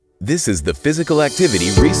This is the Physical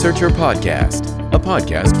Activity Researcher Podcast, a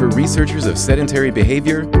podcast for researchers of sedentary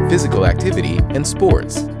behavior, physical activity, and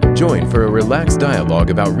sports. Join for a relaxed dialogue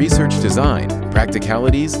about research design,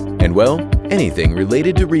 practicalities, and, well, anything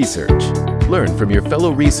related to research. Learn from your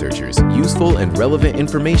fellow researchers useful and relevant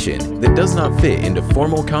information that does not fit into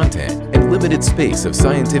formal content and limited space of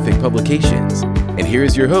scientific publications. And here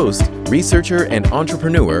is your host, researcher and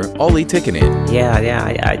entrepreneur, Olli Tikkanen.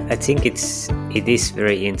 I think it is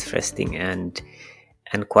very interesting and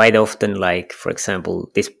quite often, like, for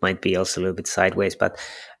example, this might be also a little bit sideways, but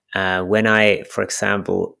when I, for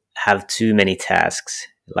example, have too many tasks,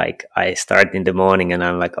 like I start in the morning and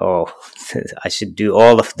I'm like, oh, I should do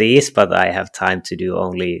all of these, but I have time to do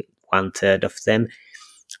only 1/3 of them.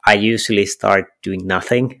 I usually start doing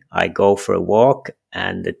nothing. I go for a walk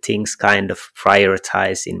and the things kind of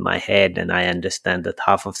prioritize in my head, and I understand that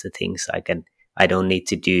half of the things I don't need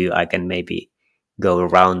to do. I can maybe go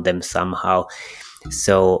around them somehow.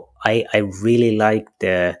 So I really like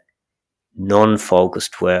the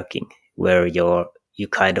non-focused working where you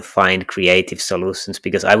kind of find creative solutions,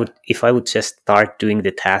 because if I would just start doing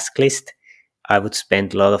the task list, I would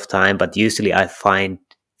spend a lot of time, but usually I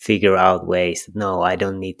figure out ways that, no, I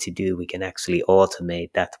don't need to do. We can actually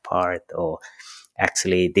automate that part, or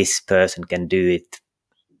actually this person can do it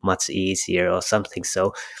much easier or something.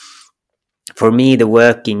 So for me, the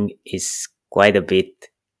working is quite a bit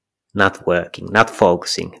not working, not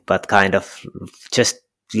focusing, but kind of just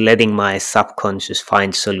letting my subconscious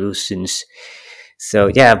find solutions. So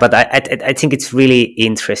yeah, but I think it's really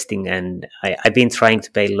interesting, and I've been trying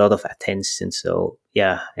to pay a lot of attention. So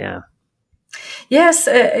yeah. Yes,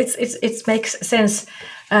 it makes sense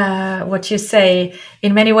what you say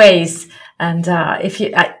in many ways. And if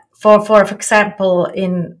you, for example,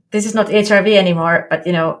 this is not HRV anymore, but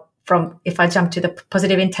if I jump to the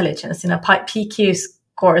positive intelligence, PQ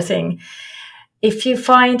score thing, if you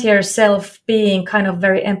find yourself being kind of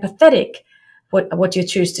very empathetic, what you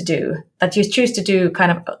choose to do, that you choose to do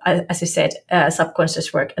kind of, as you said,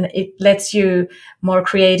 subconscious work, and it lets you more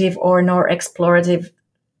creative or more explorative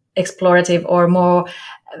or more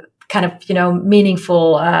kind of,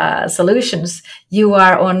 meaningful solutions. You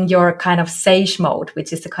are on your kind of sage mode,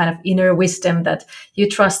 which is the kind of inner wisdom that you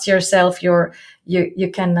trust yourself. You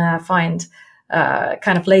can find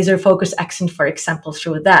kind of laser focus action, for example,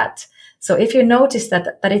 through that. So if you notice that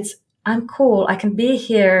I'm cool, I can be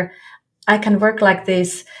here, I can work like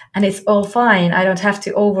this, and it's all fine. I don't have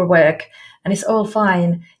to overwork, and it's all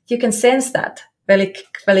fine. You can sense that very,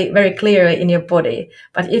 very, very clearly in your body.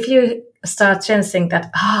 But if you start sensing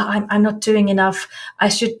that, I'm not doing enough, I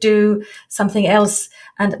should do something else,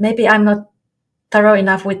 and maybe I'm not thorough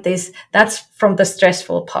enough with this, that's from the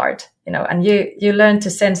stressful part, and you learn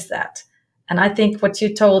to sense that. And I think what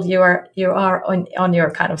you told, you are on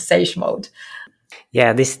your kind of sage mode.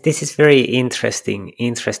 Yeah, this is very interesting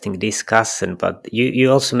discussion. But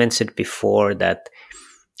you also mentioned before that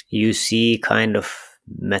you see kind of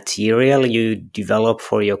material you develop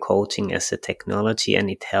for your coaching as a technology, and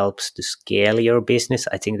it helps to scale your business.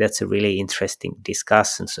 I think that's a really interesting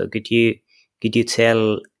discussion. So could you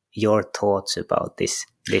tell your thoughts about this?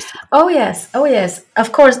 Oh yes,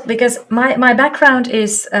 of course, because my background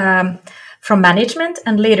is from management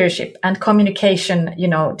and leadership and communication,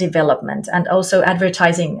 development, and also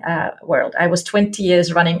advertising world. I was 20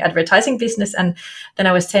 years running advertising business, and then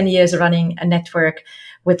I was 10 years running a network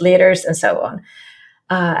with leaders and so on,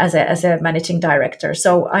 as a managing director.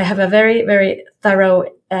 So I have a very, very thorough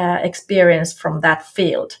experience from that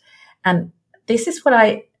field. And this is what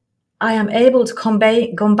I am able to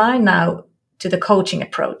combine now to the coaching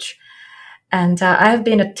approach. And I have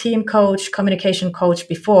been a team coach, communication coach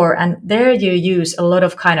before, and there you use a lot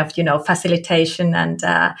of kind of, facilitation and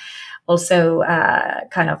also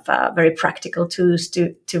kind of very practical tools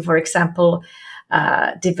to, for example,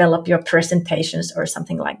 develop your presentations or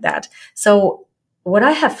something like that. So what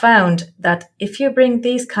I have found that if you bring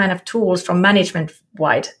these kind of tools from management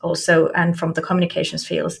wide also and from the communications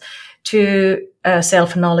fields to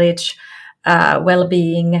self-knowledge,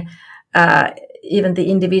 well-being, even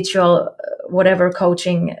the individual, whatever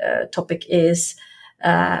coaching topic is,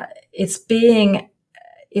 it's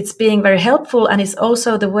being very helpful, and it's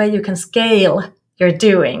also the way you can scale your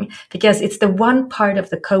doing, because it's the one part of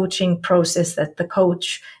the coaching process that the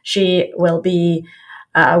coach, she will be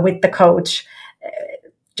with the coach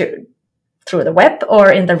through the web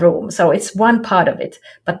or in the room. So it's one part of it,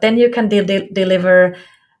 but then you can deliver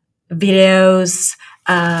videos,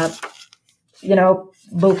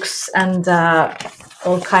 books and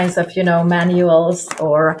all kinds of, manuals,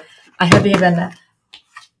 or I have even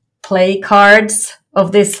play cards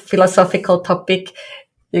of this philosophical topic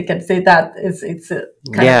You can see that it's a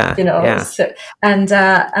kind Yeah, of, you know, yeah. so, and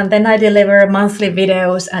then I deliver monthly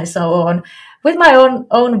videos and so on with my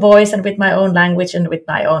own voice and with my own language and with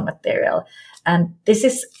my own material. And this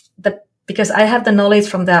is because I have the knowledge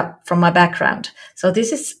from my background. So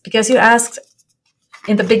this is because you asked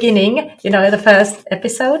in the beginning, you know, in the first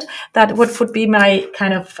episode, that what would be my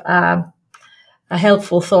kind of a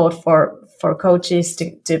helpful thought for coaches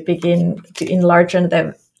to begin to enlarge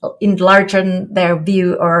their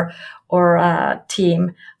view or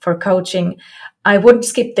team for coaching. I wouldn't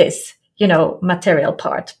skip this, you know, material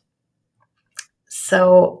part.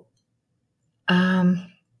 So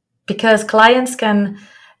because clients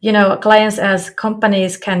as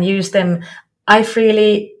companies can use them, I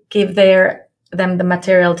freely give them the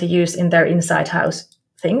material to use in their inside house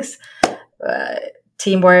things,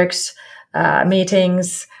 teamworks,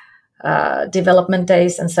 meetings, development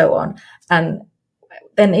days, and so on. And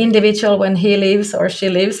then individual, when he leaves or she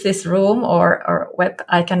leaves this room or web,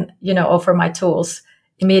 I can, you know, offer my tools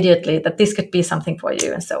immediately that this could be something for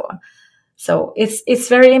you and so on. So it's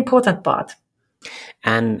very important part.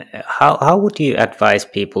 And how would you advise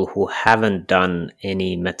people who haven't done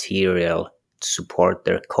any material to support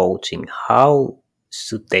their coaching? How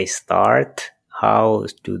should they start? How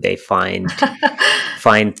do they find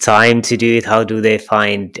time to do it? How do they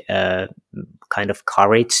find kind of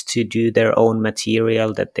courage to do their own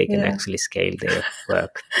material that they can actually scale their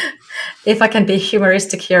work? If I can be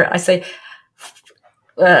humoristic here, I say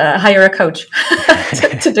hire a coach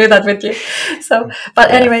to do that with you. So,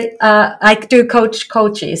 but anyway, I do coach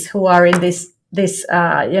coaches who are in this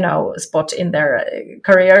spot in their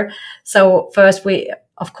career. So first we,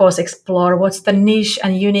 of course, explore what's the niche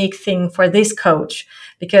and unique thing for this coach,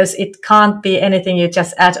 because it can't be anything you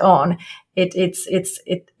just add on.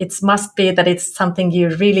 It must be that it's something you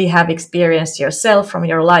really have experienced yourself from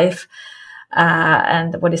your life.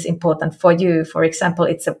 And what is important for you. For example,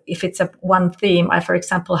 if it's a one theme, I, for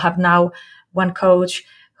example, have now one coach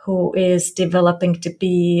who is developing to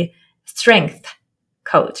be strength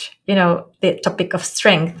coach. You know, the topic of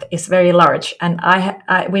strength is very large, and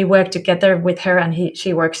we work together with her, and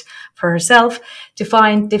she works for herself to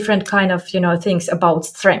find different kind of, you know, things about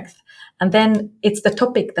strength. And then it's the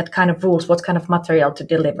topic that kind of rules what kind of material to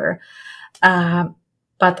deliver.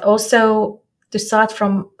 But also, to start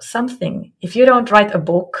from something. If you don't write a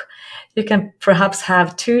book, you can perhaps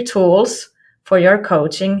have 2 tools for your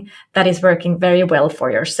coaching that is working very well for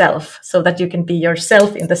yourself, so that you can be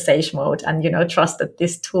yourself in the sage mode and, you know, trust that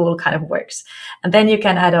this tool kind of works. And then you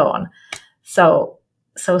can add on. So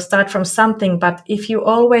start from something, but if you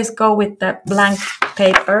always go with the blank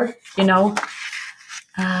paper, you know,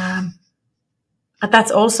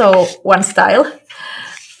 that's also one style,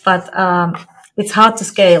 but it's hard to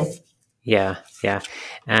scale. Yeah.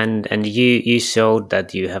 And you showed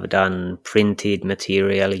that you have done printed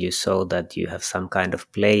material. You showed that you have some kind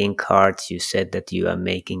of playing cards. You said that you are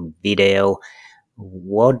making video.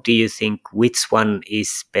 What do you think, which one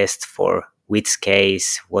is best for which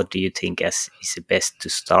case? What do you think is the best to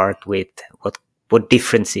start with? What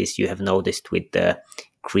differences you have noticed with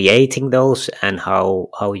creating those, and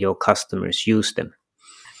how your customers use them?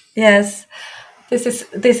 Yes. This is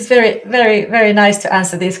very, very, very nice to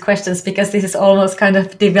answer these questions, because this is almost kind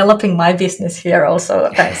of developing my business here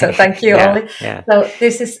also. So thank you, Olli. Yeah. So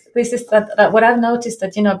this is that what I've noticed,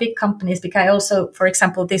 that, you know, big companies, because I also, for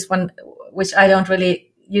example, this one, which I don't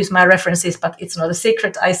really use my references, but it's not a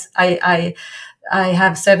secret. I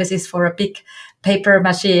have services for a big paper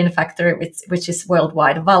machine factory, which is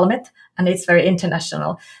worldwide, Valmet, and it's very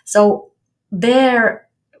international. So there,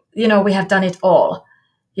 you know, we have done it all,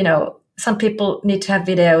 you know. Some people need to have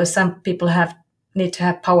videos. Some people need to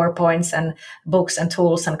have PowerPoints and books and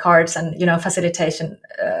tools and cards and, you know, facilitation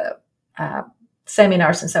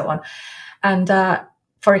seminars and so on. And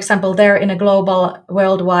for example, they're in a global,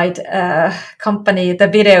 worldwide company. The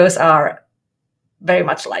videos are very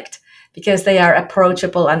much liked because they are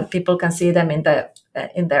approachable and people can see them in their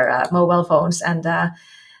mobile phones. And a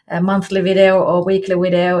monthly video or weekly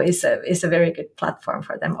video is a very good platform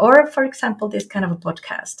for them. Or, for example, this kind of a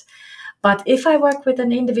podcast. But if I work with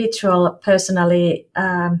an individual personally,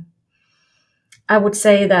 I would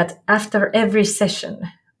say that after every session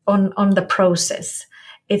on the process,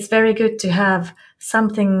 it's very good to have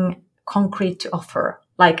something concrete to offer.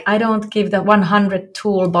 Like, I don't give the 100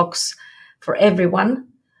 toolbox for everyone.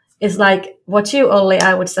 It's like what you, Olli,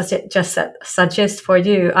 I would just suggest for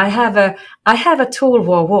you. I have a tool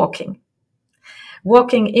for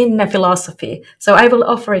walking in a philosophy. So I will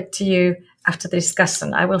offer it to you after the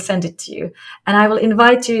discussion. I will send it to you, and I will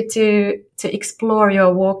invite you to explore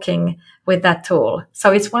your walking with that tool. So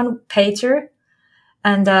it's one pager,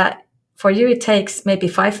 And for you, it takes maybe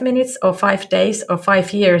 5 minutes or 5 days or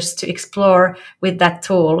 5 years to explore with that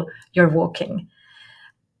tool you're walking.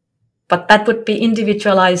 But that would be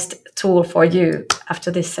individualized tool for you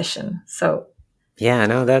after this session. So yeah,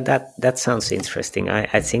 no, that sounds interesting.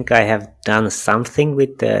 I think I have done something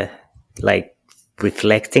with the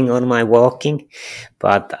reflecting on my walking,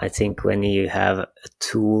 but I think when you have a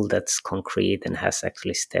tool that's concrete and has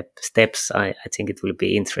actually steps, I think it will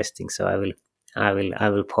be interesting. So I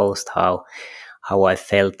will post how I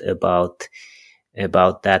felt about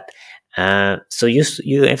that. So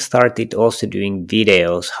you have started also doing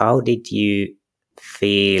videos. How did you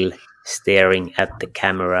feel staring at the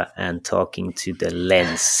camera and talking to the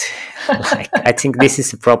lens? I think this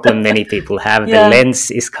is a problem many people have. The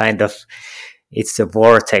lens is kind of, it's a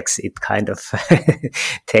vortex. It kind of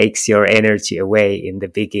takes your energy away in the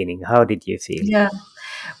beginning. How did you feel? Yeah,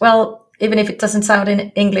 well, even if it doesn't sound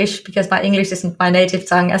in English, because my English isn't my native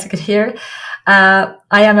tongue, as you could hear, I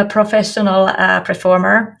am a professional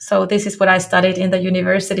performer. So this is what I studied in the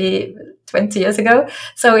university 20 years ago.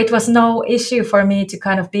 So it was no issue for me to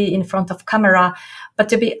kind of be in front of camera. But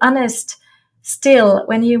to be honest, still,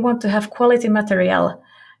 when you want to have quality material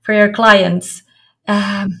for your clients,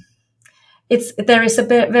 there is a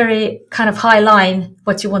very kind of high line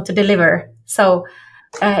what you want to deliver. So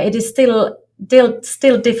it is still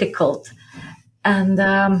difficult. And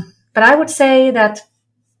but I would say that,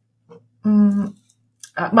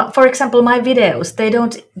 for example, my videos, they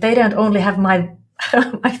don't only have my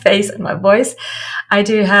my face and my voice. I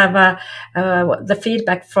do have the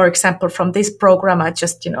feedback, for example, from this program I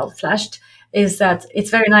just flashed, is that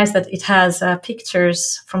it's very nice that it has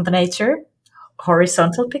pictures from the nature,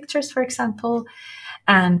 horizontal pictures, for example,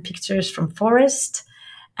 and pictures from forest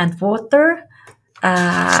and water.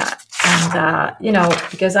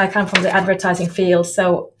 Because I come from the advertising field,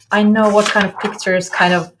 so I know what kind of pictures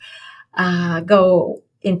kind of go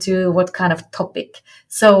into what kind of topic.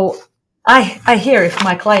 So I hear if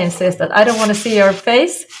my client says that I don't want to see your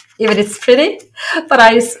face, even it's pretty, but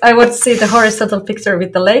I want to see the horizontal picture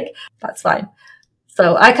with the lake. That's fine.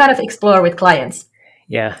 So I kind of explore with clients.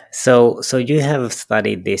 Yeah. So you have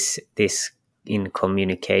studied this in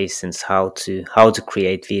communications, how to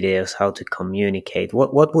create videos, how to communicate.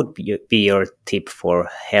 What would be your tip for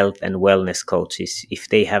health and wellness coaches if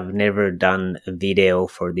they have never done a video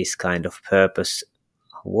for this kind of purpose?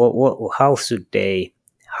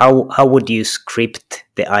 How would you script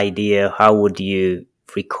the idea? How would you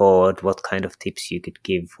record? What kind of tips you could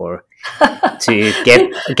give to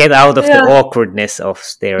get out of the awkwardness of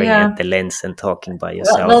staring at the lens and talking by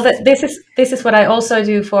yourself? Well, this is what I also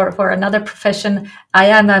do for another profession. I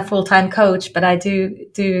am a full-time coach, but I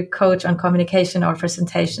do coach on communication or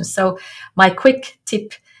presentation. So my quick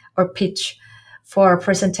tip or pitch for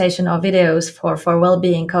presentation or videos for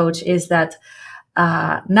well-being coach is that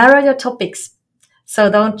narrow your topics. So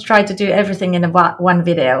don't try to do everything in one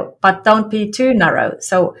video, but don't be too narrow.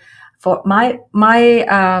 So for my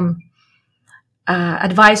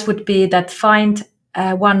advice would be that find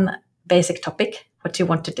one basic topic, what you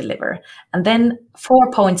want to deliver, and then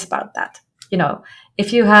 4 points about that.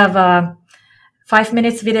 If you have a 5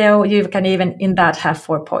 minutes video, you can even in that have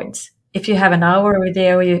 4 points. If you have an hour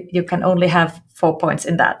video, you can only have 4 points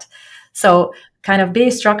in that. So kind of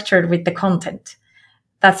be structured with the content.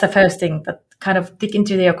 That's the first thing, that kind of dig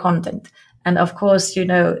into your content. And of course,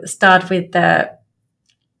 start with the,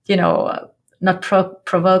 not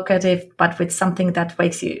provocative, but with something that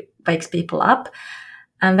wakes people up.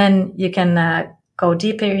 And then you can go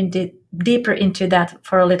deeper into that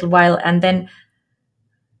for a little while, and then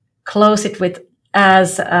close it with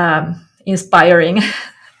as inspiring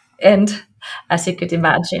end as you could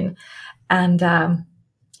imagine. And,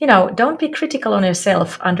 don't be critical on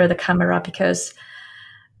yourself under the camera, because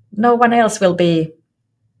no one else will be.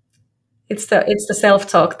 It's the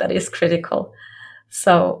self-talk that is critical.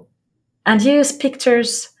 So, and use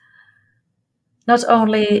pictures, not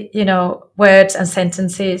only, words and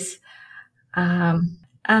sentences,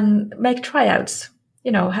 and make tryouts,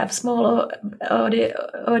 have small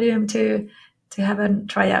audium to have a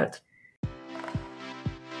tryout.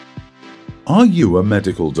 Are you a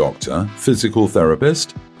medical doctor, physical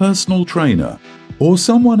therapist, personal trainer, or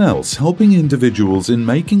someone else helping individuals in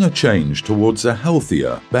making a change towards a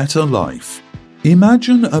healthier, better life?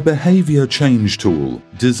 Imagine a behavior change tool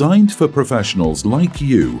designed for professionals like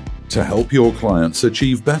you to help your clients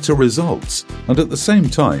achieve better results and at the same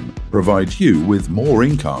time provide you with more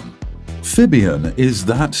income. Fibion is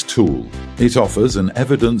that tool. It offers an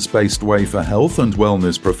evidence-based way for health and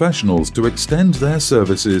wellness professionals to extend their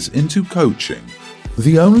services into coaching,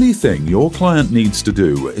 The only thing your client needs to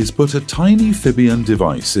do is put a tiny Fibion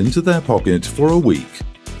device into their pocket for a week.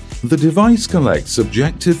 The device collects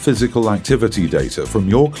objective physical activity data from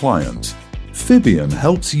your client. Fibion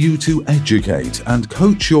helps you to educate and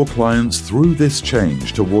coach your clients through this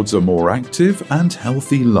change towards a more active and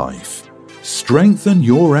healthy life. Strengthen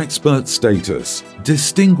your expert status.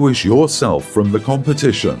 Distinguish yourself from the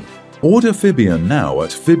competition. Order Fibion now at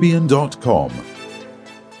Fibion.com.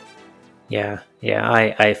 Yeah,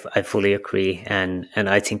 I fully agree, and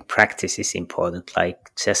I think practice is important.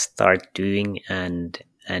 Like, just start doing, and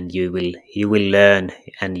you will learn,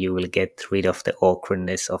 and you will get rid of the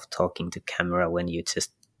awkwardness of talking to camera when you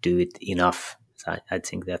just do it enough. So I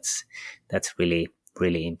think that's really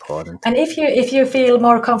important. And if you feel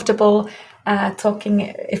more comfortable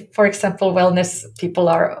talking, if for example wellness people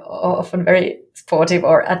are often very sportive,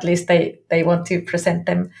 or at least they want to present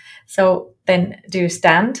them, so then do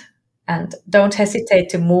stand. And don't hesitate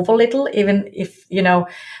to move a little, even if,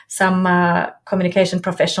 some communication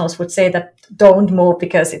professionals would say that don't move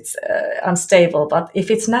because it's unstable. But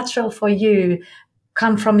if it's natural for you,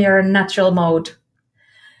 come from your natural mode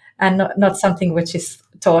and not something which is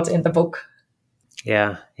taught in the book.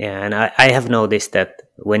 Yeah. And I have noticed that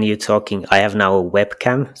when you're talking, I have now a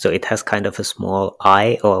webcam, so it has kind of a small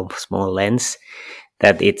eye or small lens,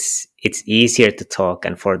 that it's easier to talk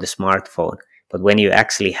and for the smartphone. But when you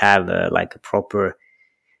actually have a proper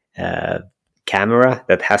camera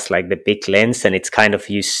that has like the big lens, and it's kind of,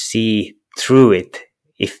 you see through it.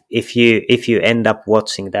 If you end up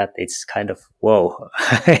watching that, it's kind of, whoa,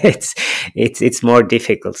 it's more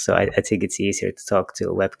difficult. So I think it's easier to talk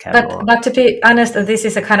to a webcam. But to be honest, this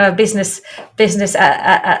is a kind of business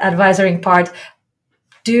advisory part.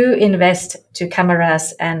 Do invest to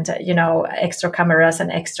cameras and extra cameras and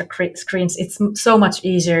extra screens. It's so much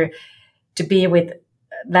easier to be with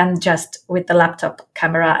than just with the laptop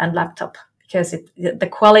camera and laptop, because the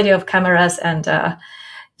quality of cameras and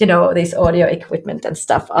this audio equipment and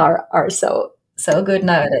stuff are so good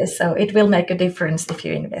nowadays. So it will make a difference if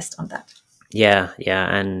you invest on that. Yeah,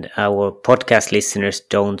 and our podcast listeners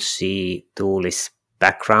don't see Tuuli's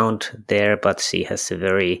background there, but she has a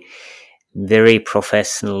very, very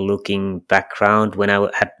professional looking background. When I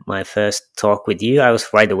had my first talk with you, I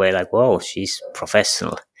was right away like, whoa, she's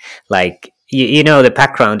professional. Like, the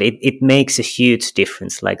background, it makes a huge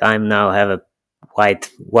difference. Like, I now have a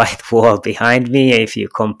white wall behind me. If you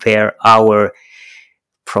compare our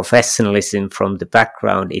professionalism from the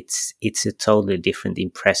background, it's a totally different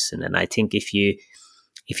impression. And I think if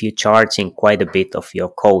you're charging quite a bit of your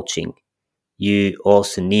coaching, you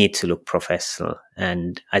also need to look professional.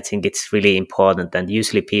 And I think it's really important. And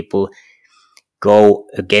usually people go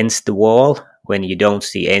against the wall when you don't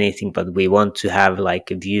see anything, but we want to have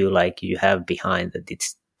like a view like you have behind, that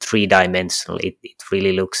it's three-dimensional. It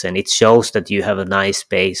really looks, and it shows that you have a nice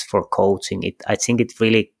space for coaching. I think it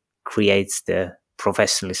really creates the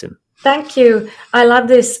professionalism. Thank you. I love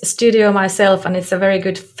this studio myself, and it's a very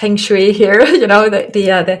good feng shui here,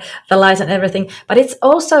 the light and everything. But it's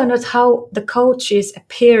also not how the coach's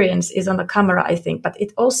appearance is on the camera, I think, but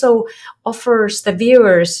it also offers the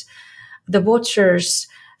viewers, the watchers,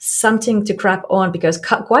 something to grab on, because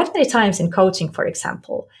quite many times in coaching, for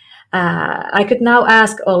example, I could now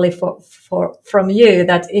ask Olli from you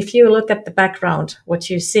that if you look at the background, what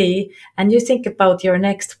you see, and you think about your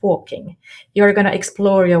next walking, you're going to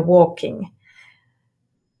explore your walking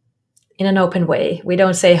in an open way. We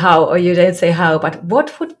don't say how, or you don't say how, but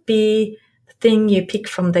what would be the thing you pick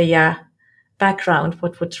from the background?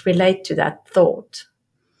 What would relate to that thought?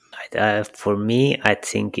 For me, I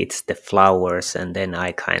think it's the flowers, and then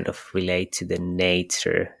I kind of relate to the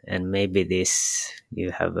nature. And maybe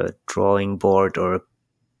you have a drawing board, or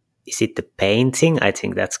is it the painting? I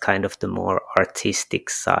think that's kind of the more artistic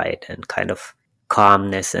side, and kind of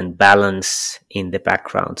calmness and balance in the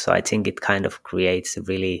background. So I think it kind of creates a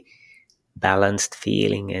really balanced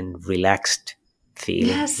feeling and relaxed feeling.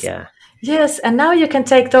 Yes. Yeah. Yes, and now you can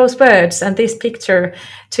take those words and this picture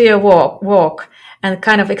to your walk and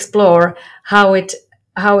kind of explore how it's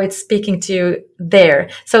speaking to you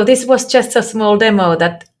there. So this was just a small demo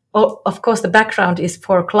that, of course, the background is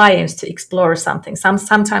for clients to explore something.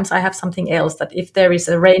 Sometimes I have something else that if there is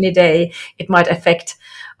a rainy day, it might affect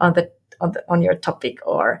on your topic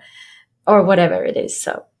or whatever it is.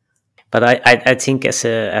 So, but I think as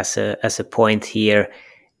a point here,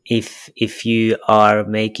 if you are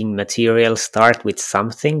making material, start with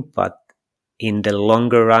something, but in the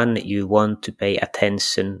longer run, you want to pay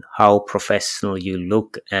attention how professional you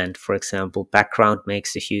look. And for example, background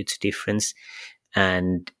makes a huge difference.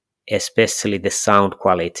 And especially the sound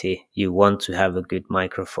quality. You want to have a good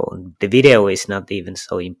microphone. The video is not even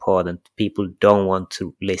so important. People don't want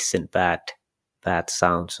to listen bad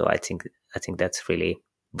sound. So I think that's really,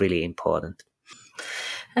 really important.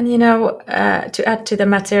 And to add to the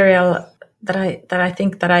material that I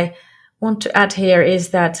think that I want to add here is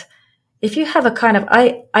that if you have a kind of,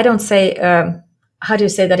 I don't say, how do you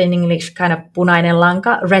say that in English, kind of punainen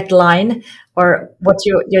lanka, red line, or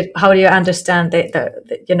how do you understand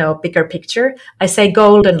the bigger picture? I say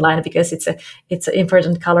golden line because it's an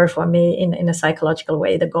important color for me in a psychological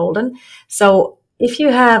way, the golden. So if you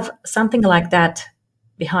have something like that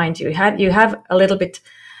behind you, you have a little bit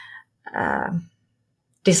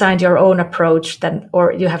designed your own approach, then,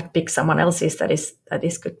 or you have to pick someone else's that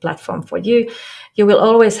is good platform for you. You will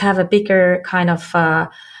always have a bigger kind of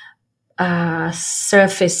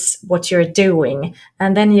surface what you're doing,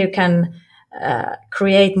 and then you can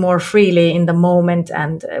create more freely in the moment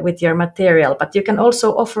and with your material. But you can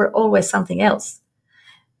also offer always something else.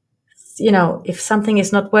 If something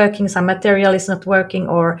is not working, some material is not working,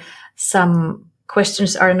 or some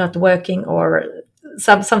questions are not working, or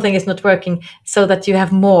something is not working, so that you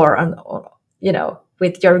have more on,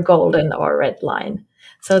 with your golden or red line.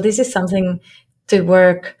 So this is something to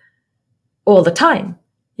work all the time.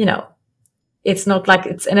 It's not like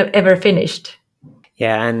it's ever finished.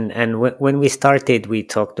 Yeah, and when we started, we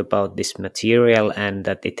talked about this material and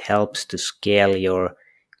that it helps to scale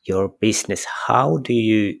your business. How would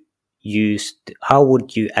you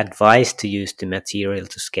advise to use the material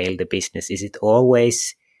to scale the business? Is it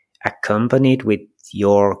always accompanied with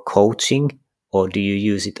your coaching, or do you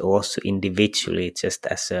use it also individually, just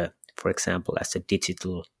for example, as a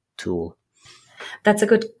digital tool? That's a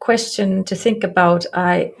good question to think about.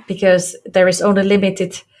 Because there is only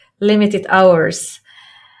limited hours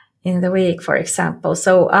in the week, for example.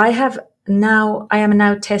 So I am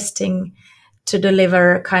now testing to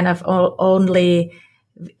deliver kind of only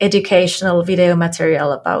educational video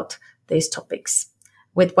material about these topics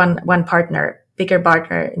with one partner, bigger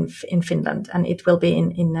partner in Finland, and it will be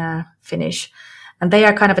in Finnish. And they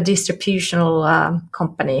are kind of a distributional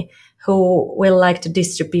company who will like to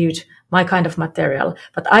distribute my kind of material.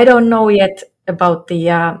 But I don't know yet about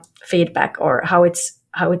the feedback or how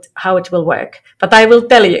it will work. But I will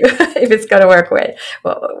tell you if it's going to work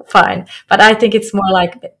fine. But I think it's more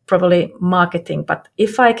like probably marketing. But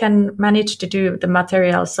if I can manage to do the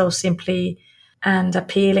material so simply and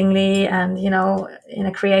appealingly and, in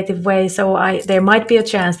a creative way, so there might be a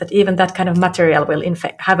chance that even that kind of material will in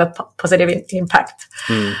fact have a positive impact.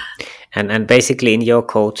 Mm. And basically in your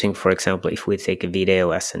coaching, for example, if we take a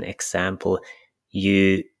video as an example,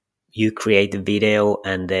 you create a video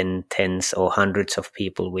and then tens or hundreds of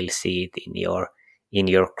people will see it in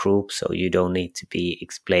your group. So you don't need to be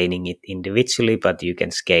explaining it individually, but you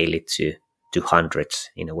can scale it to hundreds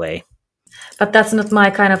in a way. But that's not my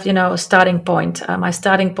kind of, starting point. My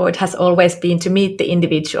starting point has always been to meet the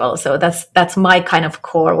individual. So that's my kind of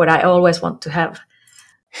core, what I always want to have.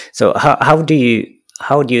 So how do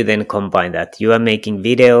you then combine that? You are making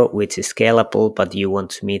video which is scalable, but you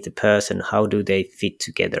want to meet the person. How do they fit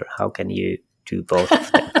together? How can you do both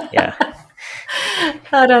of them? Yeah.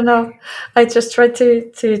 I don't know. I just try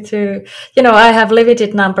to I have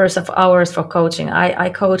limited numbers of hours for coaching. I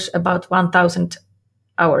coach about 1,000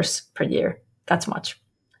 hours per year. That's much.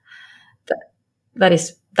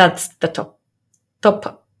 That's the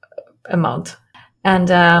top amount. And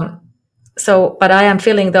but I am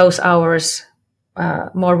filling those hours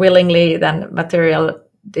more willingly than material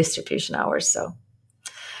distribution hours. So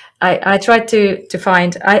I try to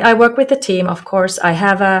find. I work with the team, of course. I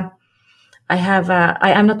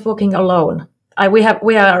am not working alone.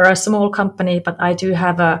 We are a small company, but I do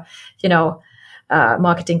have a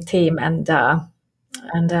marketing team and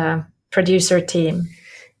producer team.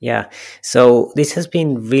 Yeah. So this has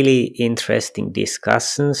been really interesting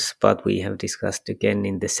discussions, but we have discussed again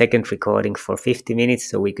in the second recording for 50 minutes,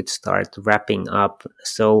 so we could start wrapping up.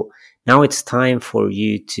 So now it's time for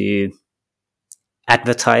you to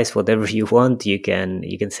advertise whatever you want. You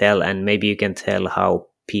can sell, and maybe you can tell how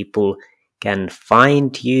people can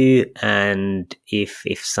find you, and if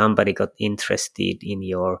somebody got interested in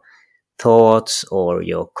your thoughts or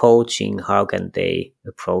your coaching, how can they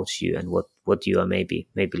approach you, and what you are maybe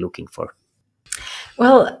looking for?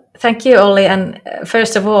 Well, thank you, Olli. And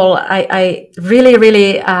first of all, I really,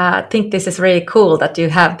 really think this is really cool that you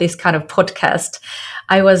have this kind of podcast.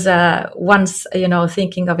 I was once,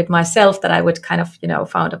 thinking of it myself that I would kind of,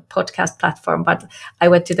 found a podcast platform, but I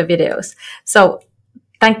went to the videos. So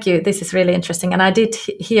Thank you. This is really interesting. And I did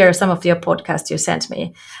hear some of your podcasts you sent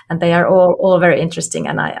me, and they are all very interesting.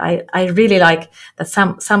 And I really like that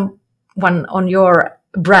someone on your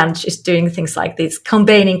branch is doing things like this,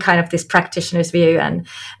 combining kind of this practitioner's view and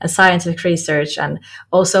scientific research, and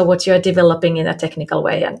also what you're developing in a technical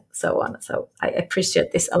way and so on. So I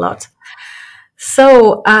appreciate this a lot.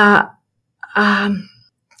 So,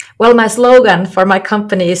 well, my slogan for my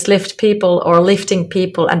company is lift people, or lifting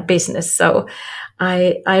people and business. So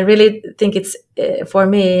I really think it's for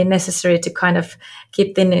me necessary to kind of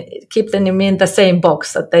keep them in the same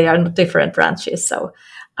box, that they are different branches. So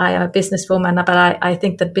I am a businesswoman, but I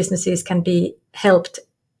think that businesses can be helped,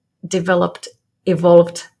 developed,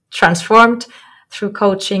 evolved, transformed through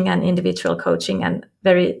coaching and individual coaching, and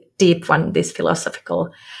very deep one. This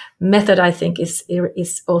philosophical method, I think, is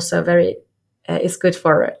also very is good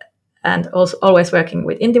for, and also always working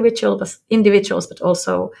with individuals, but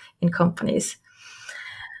also in companies.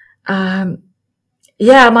 My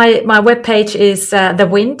webpage is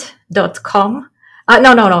thewind.com.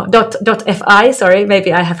 .fi. Sorry,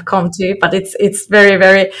 maybe I have come to, but it's very,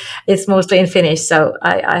 very. It's mostly in Finnish, so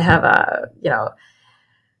I have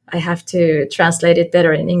I have to translate it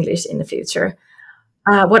better in English in the future.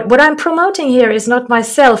 What I'm promoting here is not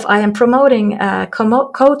myself. I am promoting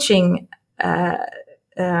coaching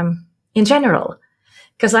in general,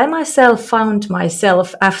 because I myself found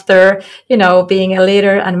myself after being a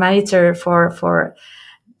leader and manager for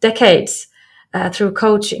decades through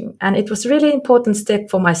coaching, and it was really important step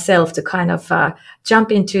for myself to kind of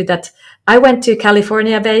jump into that. I went to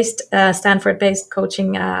California-based, Stanford-based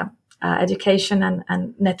coaching education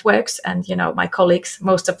and networks, and my colleagues,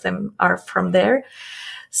 most of them are from there.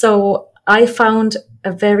 So I found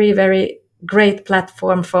a very, very great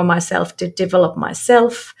platform for myself to develop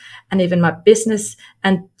myself and even my business,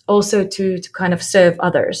 and also to kind of serve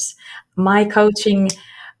others. My coaching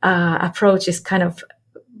approach is kind of,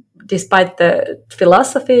 despite the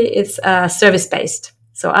philosophy, it's service-based.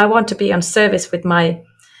 So I want to be on service with my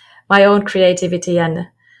own creativity and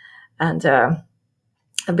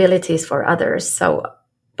abilities for others. So,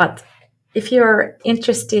 but if you're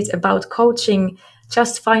interested about coaching,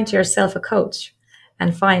 just find yourself a coach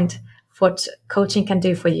and find what coaching can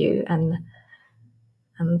do for you, and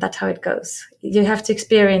that's how it goes. You have to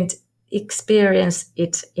experience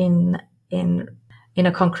it in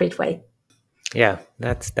a concrete way. Yeah,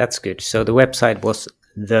 that's good. So the website was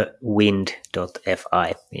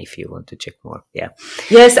thewind.fi if you want to check more. Yeah.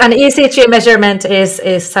 Yes, and ECG measurement is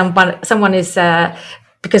someone is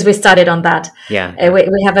because we started on that. Yeah.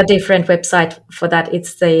 We have a different website for that.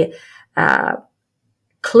 It's the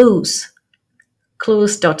clues.fi.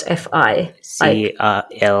 CLUES.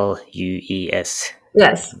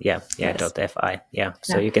 Yes. Yeah. Yes. .fi. Yeah.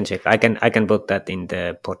 So you can check. I can put that in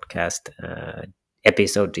the podcast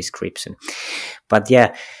episode description. But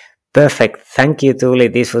yeah, perfect. Thank you,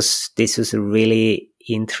 Tuuli. This was a really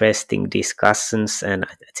interesting discussions, and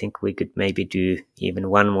I think we could maybe do even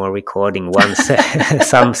one more recording once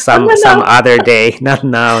some other day. Not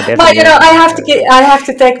now, definitely. But I have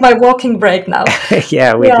to take my walking break now.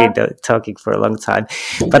 Yeah, we've been talking for a long time,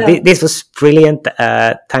 but this was brilliant.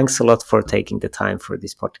 Thanks a lot for taking the time for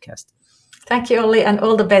this podcast. Thank you, Olli, and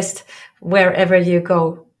all the best wherever you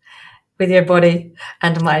go with your body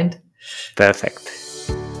and mind. Perfect.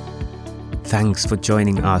 Thanks for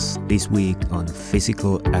joining us this week on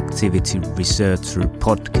Physical Activity Researcher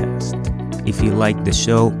Podcast. If you like the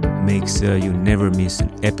show, make sure you never miss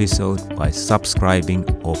an episode by subscribing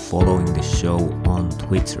or following the show on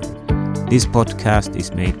Twitter. This podcast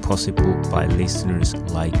is made possible by listeners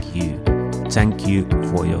like you. Thank you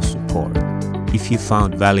for your support. If you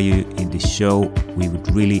found value in the show, we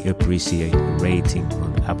would really appreciate a rating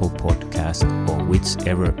on Apple Podcasts or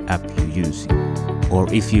whichever app you're using. Or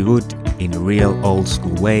if you would, in a real old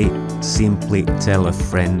school way, simply tell a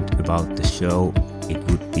friend about the show. It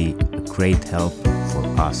would be a great help for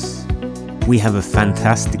us. We have a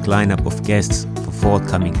fantastic lineup of guests for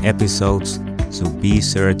forthcoming episodes, so be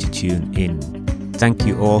sure to tune in. Thank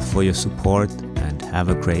you all for your support and have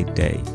a great day.